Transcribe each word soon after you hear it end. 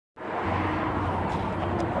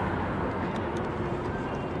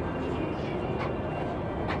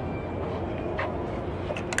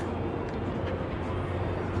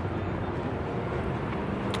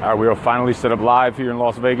All right, we are finally set up live here in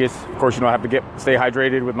Las Vegas. Of course, you know I have to stay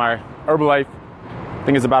hydrated with my Herbalife. I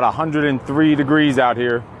think it's about 103 degrees out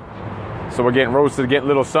here. So we're getting roasted, getting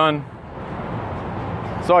little sun.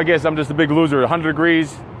 So I guess I'm just a big loser. 100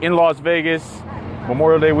 degrees in Las Vegas,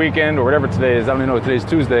 Memorial Day weekend or whatever today is. I don't even know, today's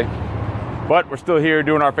Tuesday. But we're still here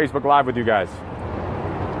doing our Facebook Live with you guys.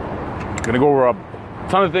 Gonna go over a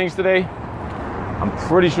ton of things today. I'm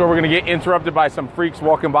pretty sure we're gonna get interrupted by some freaks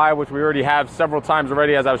walking by, which we already have several times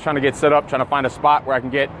already as I was trying to get set up, trying to find a spot where I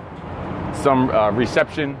can get some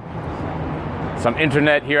reception, some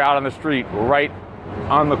internet here out on the street, right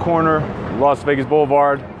on the corner, Las Vegas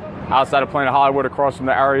Boulevard, outside of Planet Hollywood, across from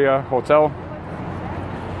the Aria Hotel.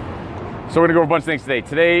 So we're gonna go over a bunch of things today.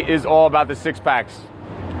 Today is all about the six packs.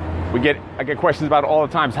 I get questions about it all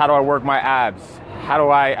the time. How do I work my abs?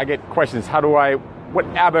 I get questions. What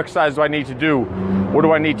ab exercise do I need to do? What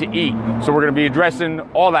do I need to eat? So we're gonna be addressing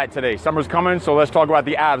all that today. Summer's coming, so let's talk about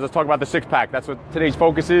the abs. Let's talk about the six pack. That's what today's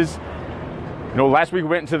focus is. You know, last week we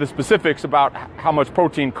went into the specifics about how much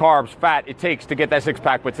protein, carbs, fat it takes to get that six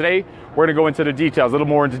pack. But today we're gonna go into the details, a little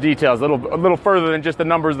more into details, a little further than just the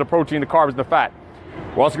numbers, the protein, the carbs, the fat.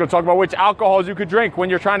 We're also gonna talk about which alcohols you could drink when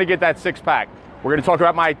you're trying to get that six pack. We're gonna talk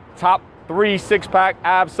about my top 3 six-pack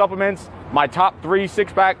ab supplements, my top 3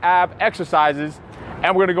 six-pack ab exercises,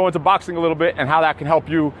 and we're gonna go into boxing a little bit and how that can help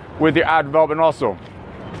you with your ab development also.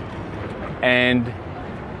 And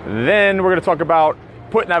then we're gonna talk about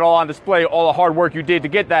putting that all on display, all the hard work you did to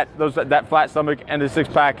get that flat stomach and the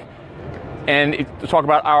six-pack, and to talk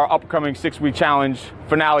about our upcoming 6-week challenge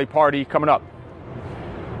finale party coming up.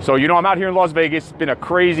 So you know I'm out here in Las Vegas. It's been a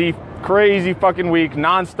crazy fucking week,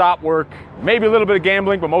 non-stop work, maybe a little bit of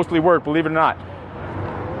gambling, but mostly work, believe it or not.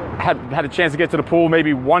 Had a chance to get to the pool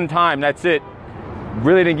maybe one time, that's it.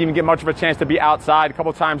 Really didn't even get much of a chance to be outside. A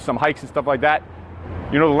couple times, some hikes and stuff like that.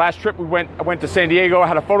 You know, the last trip I went to San Diego, I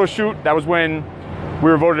had a photo shoot. That was when we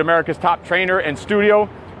were voted America's top trainer and studio.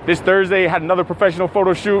 This Thursday, had another professional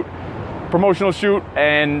photo shoot, promotional shoot,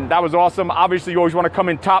 and that was awesome. Obviously, you always want to come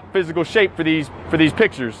in top physical shape for these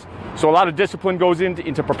pictures. So a lot of discipline goes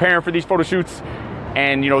into preparing for these photo shoots.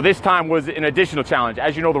 And, you know, this time was an additional challenge.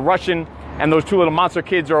 As you know, the Russian and those 2 little monster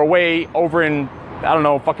kids are away over in, I don't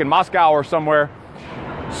know, fucking Moscow or somewhere.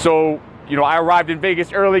 So, you know, I arrived in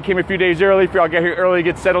Vegas early, came a few days early, figured I'd get here early,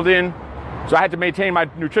 get settled in. So I had to maintain my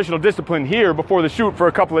nutritional discipline here before the shoot for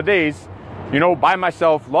a couple of days, you know, by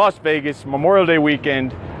myself, Las Vegas, Memorial Day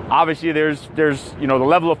weekend. Obviously there's, you know, the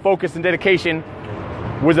level of focus and dedication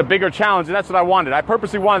was a bigger challenge, and that's what I wanted. I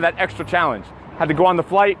purposely wanted that extra challenge. Had to go on the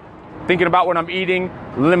flight, thinking about what I'm eating,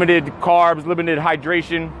 limited carbs, limited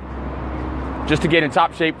hydration, just to get in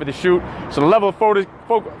top shape for the shoot. So the level of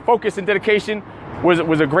focus and dedication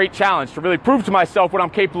was a great challenge to really prove to myself what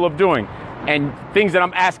I'm capable of doing. And things that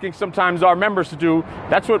I'm asking sometimes our members to do,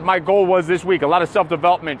 that's what my goal was this week. A lot of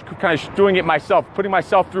self-development, kind of doing it myself, putting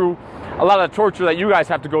myself through a lot of the torture that you guys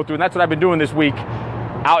have to go through. And that's what I've been doing this week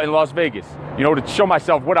out in Las Vegas. You know, to show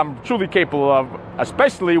myself what I'm truly capable of,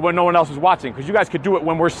 especially when no one else is watching. Because you guys could do it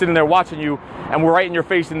when we're sitting there watching you and we're right in your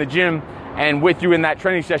face in the gym and with you in that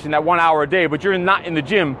training session, that 1 hour a day, but you're not in the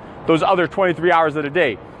gym those other 23 hours of the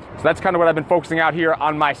day. So that's kind of what I've been focusing out here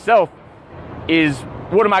on myself is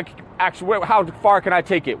what am I actually, how far can I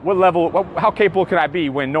take it? What level, how capable can I be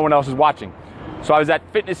when no one else is watching? So I was at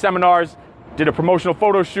fitness seminars, did a promotional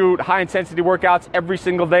photo shoot, high intensity workouts every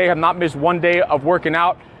single day. Have not missed one day of working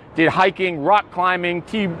out. Did hiking, rock climbing,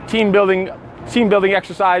 team building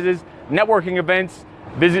exercises, networking events,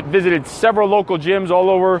 visited several local gyms all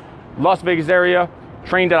over Las Vegas area,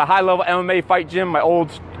 trained at a high level MMA fight gym. My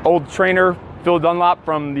old trainer, Phil Dunlop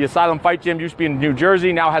from the Asylum Fight Gym, used to be in New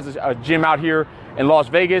Jersey, now has a gym out here in Las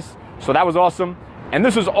Vegas. So that was awesome. And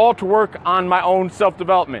this was all to work on my own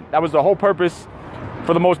self-development. That was the whole purpose,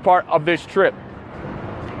 for the most part, of this trip.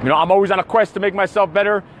 You know, I'm always on a quest to make myself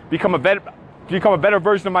better, become a better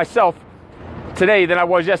version of myself today than I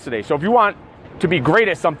was yesterday. So if you want to be great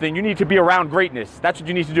at something, you need to be around greatness. That's what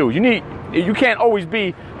you need to do. You can't always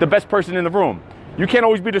be the best person in the room. You can't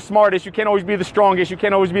always be the smartest. You can't always be the strongest. You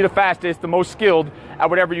can't always be the fastest, the most skilled at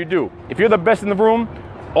whatever you do. If you're the best in the room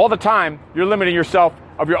all the time, you're limiting yourself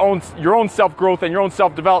of your own self-growth and your own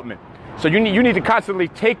self-development. So you need to constantly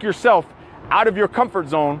take yourself out of your comfort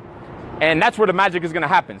zone, and that's where the magic is going to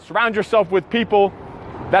happen. Surround yourself with people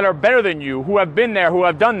that are better than you, who have been there, who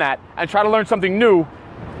have done that, and try to learn something new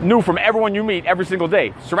from everyone you meet every single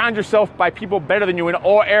day. Surround yourself by people better than you in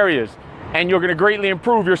all areas, and you're going to greatly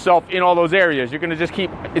improve yourself in all those areas. You're going to just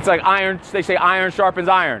keep, it's like iron, they say iron sharpens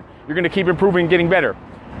iron. You're going to keep improving, getting better.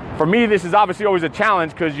 For me, this is obviously always a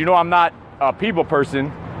challenge because, you know, I'm not a people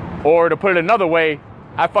person, or to put it another way,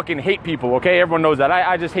 I fucking hate people, okay? Everyone knows that.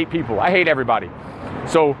 I just hate people. I hate everybody.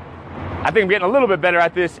 So I think I'm getting a little bit better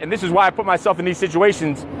at this, and this is why I put myself in these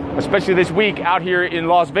situations, especially this week out here in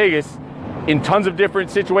Las Vegas, in tons of different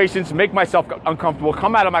situations, make myself uncomfortable,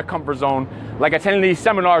 come out of my comfort zone, like attending these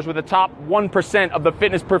seminars with the top 1% of the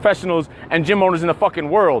fitness professionals and gym owners in the fucking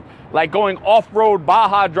world, like going off-road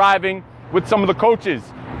Baja driving with some of the coaches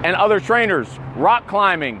and other trainers, rock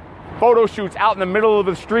climbing, photo shoots out in the middle of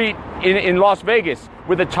the street in Las Vegas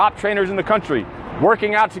with the top trainers in the country,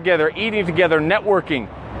 working out together, eating together, networking,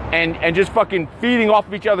 and just fucking feeding off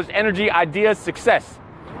of each other's energy, ideas, success.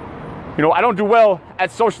 You know, I don't do well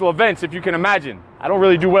at social events, if you can imagine. I don't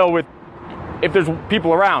really do well with if there's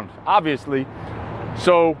people around, obviously.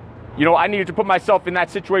 So, you know, I needed to put myself in that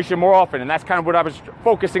situation more often, and that's kind of what I was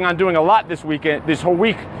focusing on doing a lot this weekend, this whole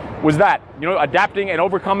week, was that, you know, adapting and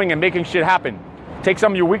overcoming and making shit happen. Take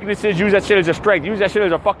some of your weaknesses, use that shit as a strength, use that shit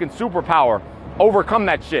as a fucking superpower, overcome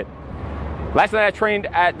that shit. Last night I trained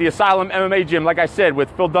at the Asylum MMA gym, like I said,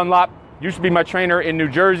 with Phil Dunlop, used to be my trainer in New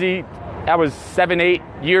Jersey. That was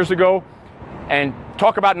 7-8 years ago. And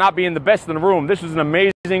talk about not being the best in the room. This was an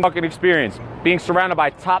amazing fucking experience. Being surrounded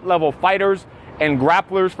by top level fighters and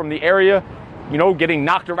grapplers from the area, you know, getting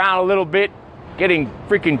knocked around a little bit, getting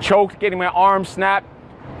freaking choked, getting my arm snapped,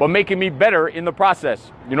 but making me better in the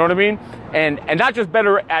process. You know what I mean? And not just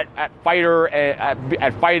better at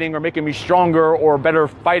fighting or making me stronger or better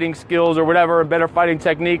fighting skills or whatever, better fighting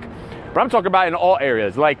technique. But I'm talking about in all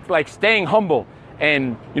areas, like staying humble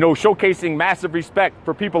and, you know, showcasing massive respect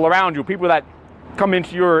for people around you, people that come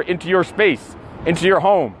into your space, into your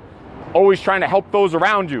home, always trying to help those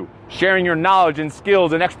around you, sharing your knowledge and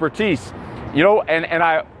skills and expertise, you know, and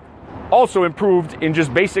I also improved in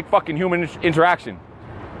just basic fucking human interaction.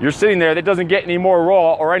 You're sitting there, that doesn't get any more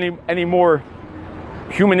raw or any more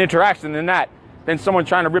human interaction than someone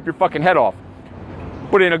trying to rip your fucking head off.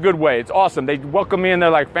 But in a good way. It's awesome. They welcome me in, they're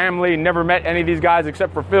like family. Never met any of these guys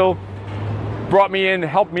except for Phil. Brought me in,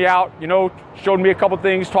 helped me out, you know, showed me a couple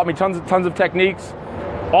things, taught me tons of techniques.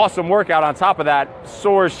 Awesome workout on top of that.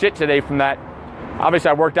 Sore as shit today from that. Obviously,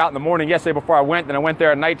 I worked out in the morning yesterday before I went, then I went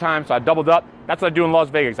there at nighttime, so I doubled up. That's what I do in Las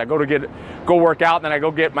Vegas. I go work out, and then I go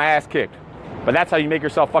get my ass kicked. But that's how you make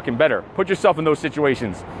yourself fucking better. Put yourself in those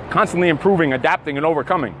situations, constantly improving, adapting, and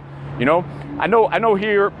overcoming. You know, I know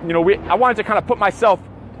here, you know, I wanted to kind of put myself,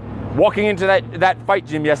 walking into that fight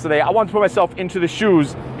gym yesterday, I wanted to put myself into the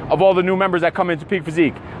shoes of all the new members that come into Peak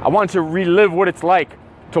Physique. I wanted to relive what it's like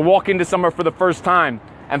to walk into somewhere for the first time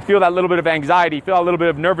and feel that little bit of anxiety, feel a little bit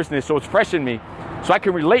of nervousness, so it's fresh in me. So I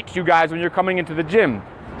can relate to you guys when you're coming into the gym.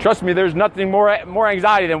 Trust me, there's nothing more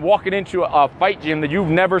anxiety than walking into a fight gym that you've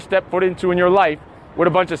never stepped foot into in your life with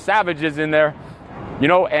a bunch of savages in there, you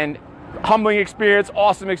know, and humbling experience,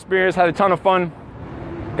 awesome experience, had a ton of fun,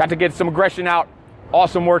 got to get some aggression out,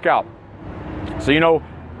 awesome workout. So, you know,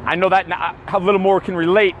 I know that now, how little more can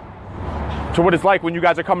relate to what it's like when you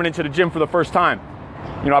guys are coming into the gym for the first time.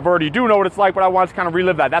 You know, I've already do know what it's like, but I want to kind of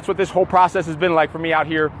relive that. That's what this whole process has been like for me out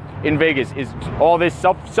here in Vegas, is all this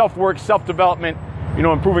self-work, self-development, you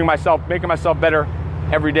know, improving myself, making myself better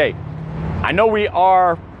every day. I know we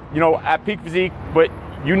are, you know, at Peak Physique, but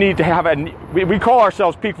you need to have we call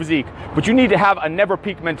ourselves Peak Physique, but you need to have a never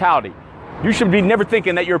peak mentality. You should be never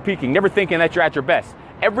thinking that you're peaking, never thinking that you're at your best.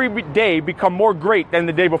 Every day become more great than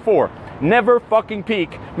the day before. Never fucking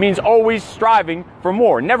peak means always striving for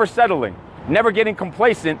more, never settling, never getting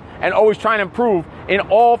complacent, and always trying to improve in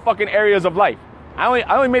all fucking areas of life. I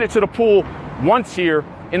only made it to the pool once here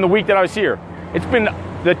in the week that I was here. It's been,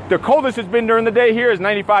 the coldest it's been during the day here is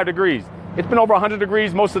 95 degrees. It's been over 100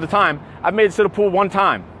 degrees most of the time. I've made it to the pool one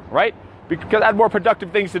time, right? Because I had more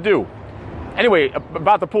productive things to do. Anyway,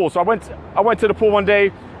 about the pool. So I went to the pool one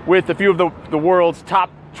day with a few of the world's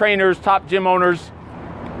top trainers, top gym owners.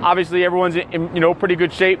 Obviously, everyone's in, you know, pretty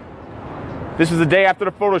good shape. This was the day after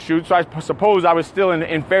the photo shoot, so I suppose I was still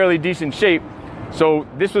in fairly decent shape. So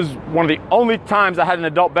this was one of the only times I had an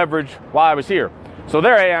adult beverage while I was here. So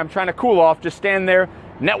there I am, trying to cool off, just stand there,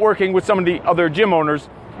 networking with some of the other gym owners,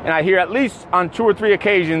 and I hear, at least on 2 or 3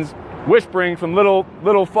 occasions, whispering from little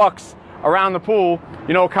fucks around the pool,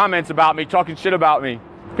 you know, comments about me, talking shit about me.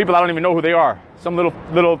 People I don't even know who they are. Some little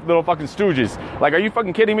fucking stooges. Like, are you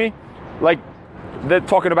fucking kidding me? Like, they're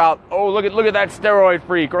talking about, oh, look at that steroid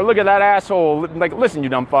freak, or look at that asshole. Like, listen, you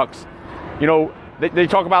dumb fucks. You know, they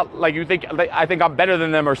talk about, like, I think I'm better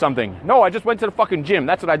than them or something. No, I just went to the fucking gym.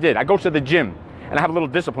 That's what I did. I go to the gym, and I have a little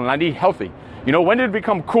discipline. I need healthy. You know, when did it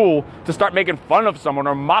become cool to start making fun of someone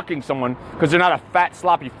or mocking someone because they're not a fat,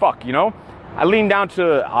 sloppy fuck, you know? I leaned down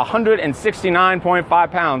to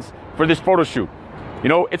 169.5 pounds for this photo shoot. You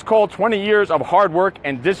know, it's called 20 years of hard work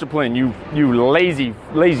and discipline, you lazy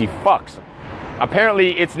fucks.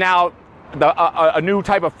 Apparently, it's now a new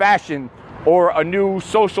type of fashion or a new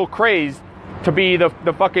social craze to be the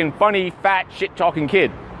fucking funny, fat, shit-talking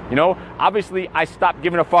kid. You know, obviously, I stopped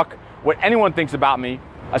giving a fuck what anyone thinks about me,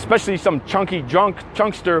 especially some chunky,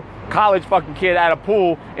 chunkster, college fucking kid at a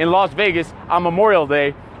pool in Las Vegas on Memorial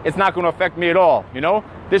Day. It's not going to affect me at all, you know?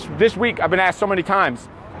 This week, I've been asked so many times,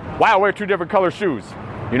 why I wear 2 different color shoes,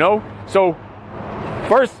 you know? So,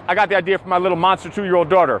 first, I got the idea from my little monster 2-year-old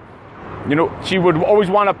daughter. You know, she would always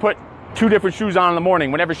want to put 2 different shoes on in the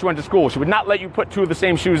morning whenever she went to school. She would not let you put 2 of the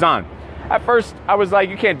same shoes on. At first, I was like,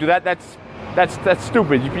 you can't do that. That's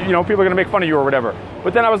stupid. You know, people are going to make fun of you or whatever.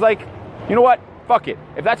 But then I was like, you know what? Fuck it.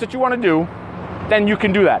 If that's what you want to do, then you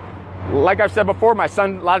can do that. Like I've said before, my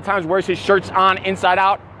son a lot of times wears his shirts on inside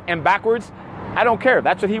out and backwards. I don't care.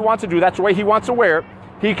 That's what he wants to do. That's the way he wants to wear it.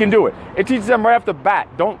 He can do it. It teaches them right off the bat.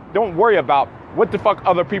 Don't worry about what the fuck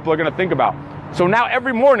other people are going to think about. So now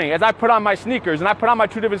every morning as I put on my sneakers, and I put on my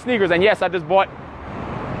 2 different sneakers, and yes, I just bought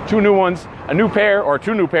 2 new ones, a new pair or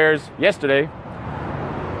 2 new pairs yesterday.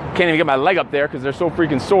 Can't even get my leg up there because they're so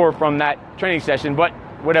freaking sore from that training session, but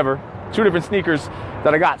whatever. 2 different sneakers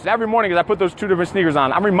that I got. So every morning as I put those 2 different sneakers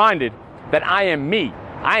on, I'm reminded that I am me.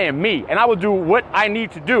 I am me, and I will do what I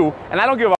need to do, and I don't give a